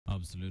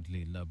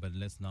Absolutely. But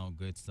let's now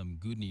get some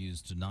good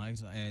news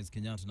tonight, as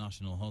Kenyatta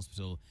National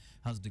Hospital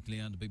has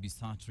declared baby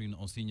Satrin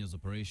Osinya's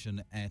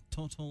operation a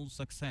total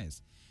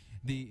success.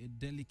 The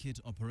delicate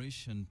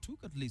operation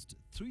took at least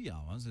 3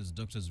 hours as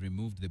doctors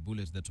removed the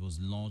bullet that was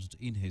lodged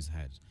in his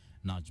head.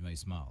 Najma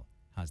Ismail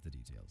has the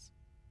details.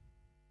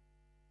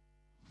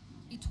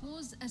 It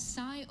was a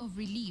sigh of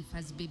relief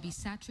as baby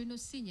Satrin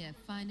Osinya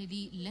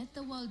finally let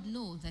the world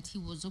know that he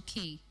was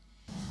okay.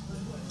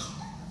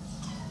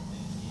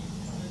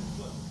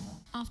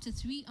 After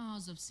 3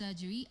 hours of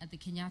surgery at the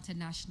Kenyatta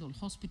National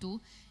Hospital,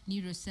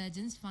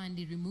 neurosurgeons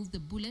finally removed the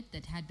bullet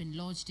that had been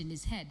lodged in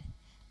his head,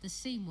 the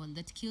same one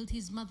that killed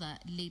his mother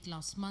late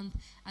last month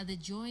at the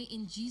Joy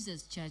in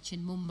Jesus Church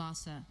in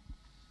Mombasa.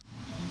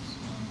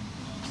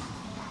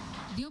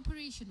 The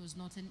operation was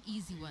not an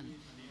easy one.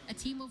 A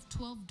team of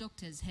 12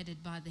 doctors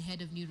headed by the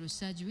head of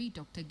neurosurgery,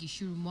 Dr.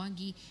 Gishuru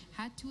Mwangi,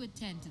 had to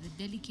attend to the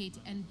delicate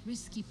and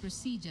risky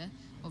procedure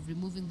of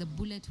removing the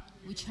bullet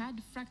which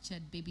had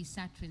fractured baby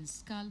Satrin's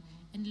skull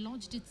and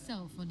lodged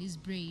itself on his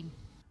brain.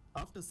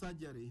 After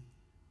surgery,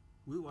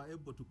 we were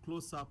able to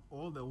close up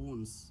all the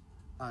wounds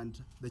and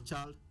the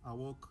child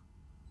awoke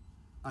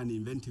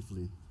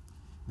uninventively.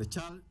 The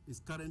child is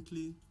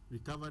currently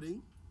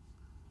recovering,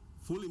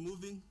 fully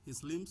moving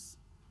his limbs,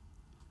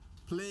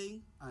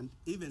 playing and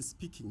even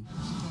speaking.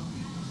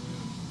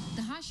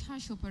 The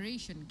hush-hush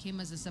operation came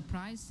as a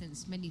surprise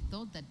since many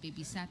thought that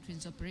baby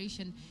Satrin's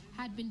operation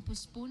had been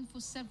postponed for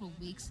several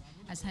weeks,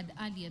 as had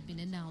earlier been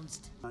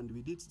announced. And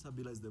we did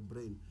stabilize the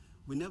brain.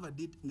 We never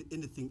did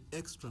anything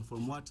extra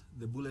from what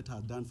the bullet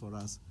had done for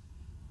us.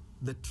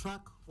 The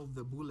track of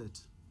the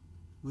bullet,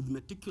 with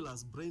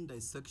meticulous brain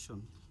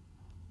dissection,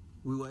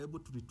 we were able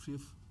to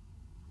retrieve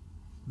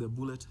the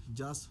bullet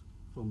just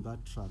from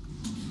that track.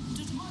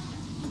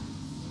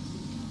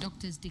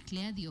 Doctors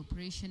declared the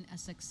operation a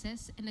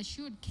success and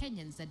assured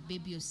Kenyans that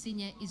baby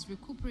Osinya is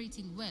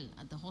recuperating well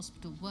at the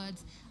hospital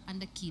wards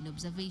under keen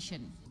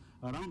observation.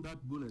 Around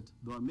that bullet,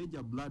 there were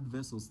major blood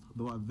vessels,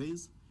 there were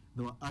veins,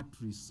 there were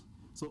arteries.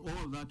 So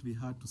all that we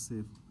had to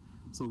save.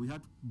 So we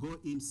had to go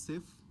in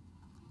safe,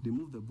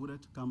 remove the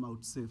bullet, come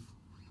out safe.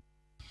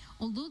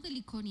 Although the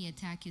Likoni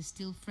attack is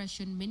still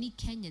fresh on many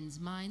Kenyans'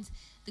 minds,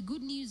 the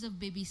good news of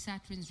baby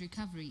Satrin's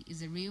recovery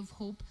is a ray of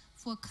hope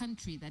for a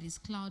country that is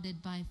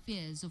clouded by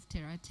fears of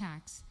terror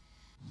attacks.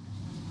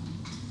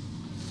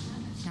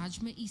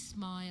 Najma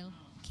Ismail,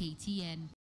 KTN.